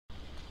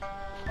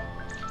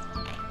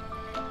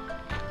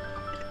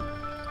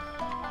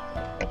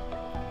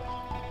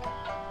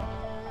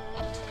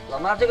老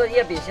妈，这个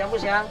月饼香不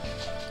香？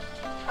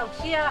好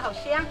香，好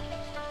香。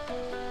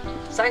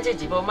上次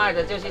直播卖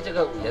的就是这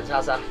个5元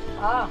叉烧。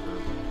哦。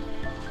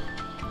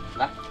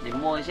来，你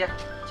摸一下，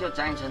就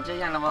粘成这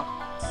样了吗？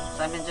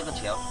上面这个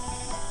球。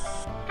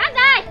康仔，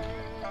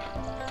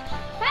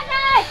康仔，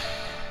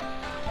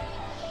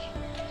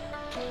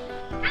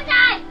康仔。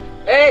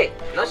哎，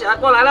老小孩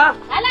过来了。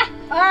来了。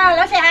哦，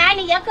老小孩，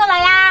你也过来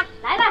呀？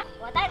来吧，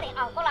我带你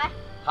熬过来。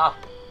好。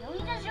有一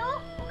证书，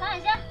我看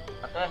一下。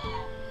啊，对，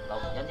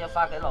人家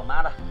发给老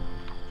妈的。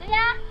这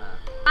样。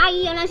阿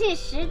姨原来是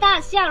10大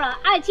孝了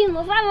爱庆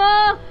模范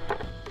哦。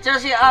这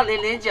是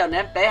2009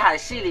年北海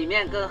市里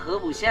面跟河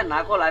浦县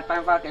拿过来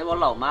颁发给我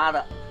老妈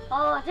的。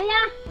哦，这样。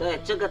对，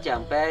这个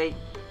奖杯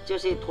就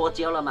是脱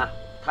胶了嘛，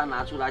她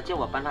拿出来叫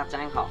我帮她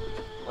粘好。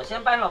我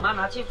先帮老妈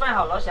拿去放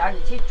好，老小孩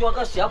你去捉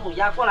个小母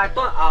鸭过来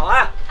炖熬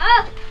啊。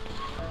好。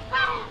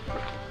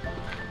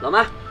老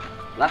妈，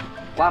来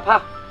刮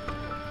泡。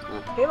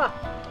给我。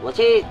我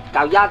去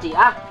搞鸭子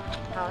啊。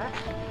好了。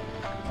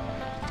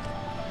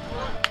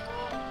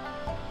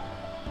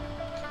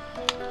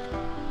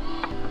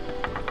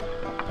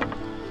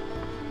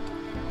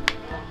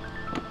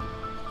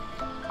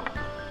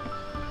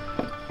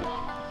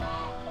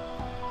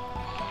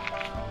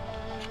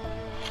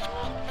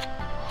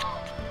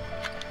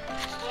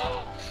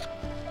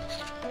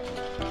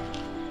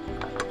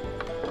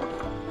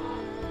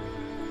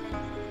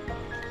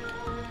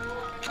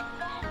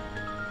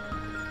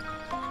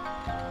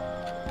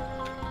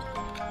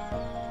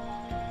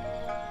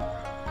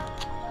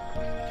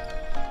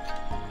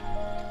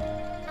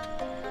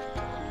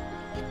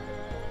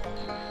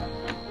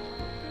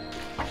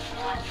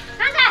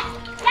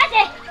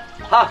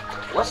好，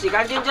我洗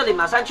干净这里，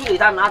马上处理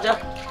它，拿着，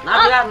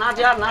拿着啊，拿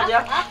着啊，拿着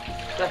啊。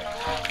对，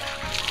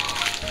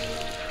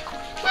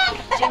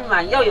今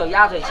晚又有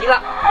鸭腿吃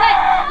了。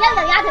对，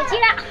又有鸭腿吃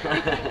了。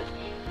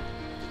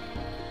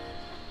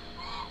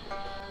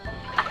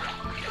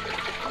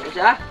小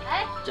姐，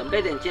准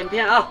备点煎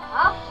片啊。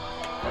好。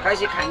我开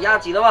始砍鸭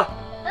子了吧？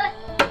对。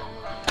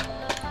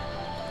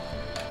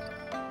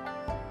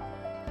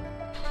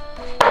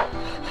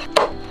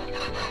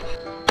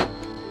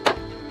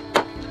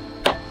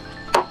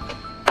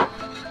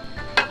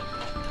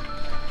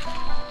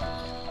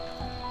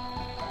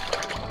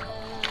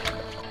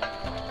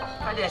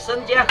快点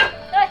生姜。对，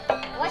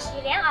我洗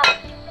莲藕。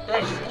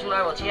对，洗出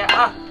来我切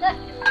啊。对。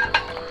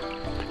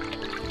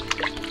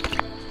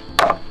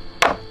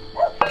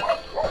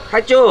开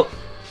酒。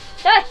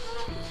对。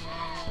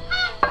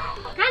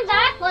看仔，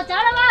我着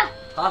了吗？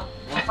好，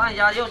我放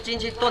鸭肉进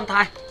去炖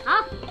它。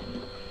好。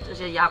这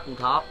些鸭骨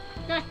头。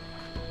对。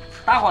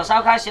大火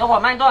烧开，小火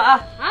慢炖啊。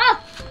好。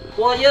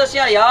锅热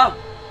下油，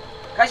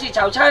开始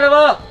炒菜了不？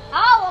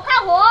好，我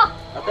看火。啊，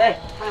对，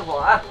看火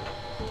啊。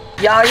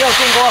鸭肉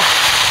进锅。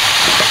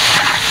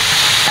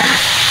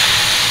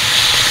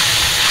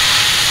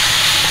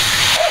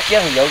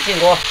酱油进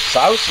锅，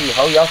少许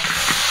蚝油。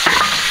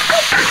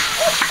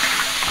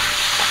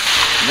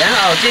莲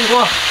藕进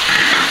锅，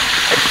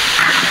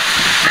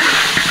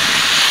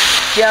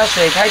加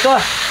水开炖，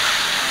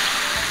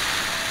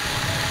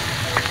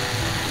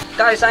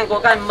盖上锅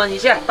盖焖一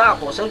下，大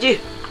火收汁。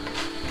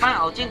饭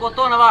藕进锅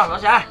炖了吧，老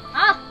小孩？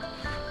好。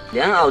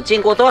莲藕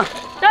进锅炖。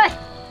对。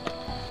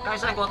盖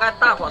上锅盖，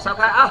大火烧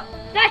开啊。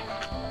对。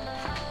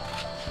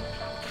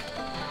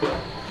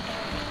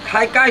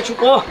开盖出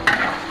锅。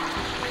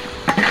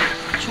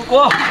出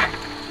锅。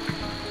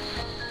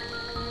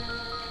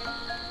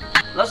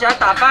老小孩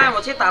打饭，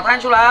我去打汤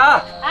出来啊。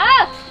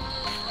好。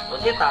我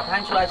去打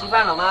汤出来吃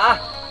饭了吗？啊。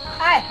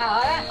哎，好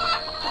了。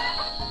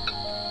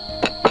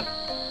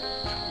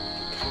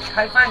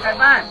开饭，开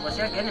饭！我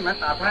先给你们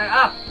打汤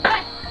啊。对。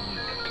来，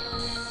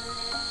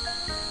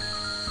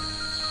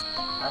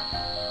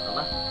老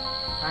妈，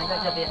汤在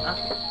这边啊。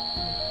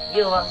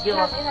热啊，热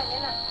啊。行了，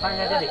放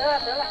在这里。得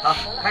了。好，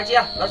开机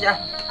啊，老小孩。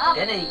好。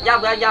给你要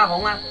不要鸭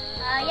红啊？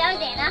要一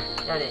点呢。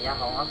要点鸭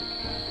红啊。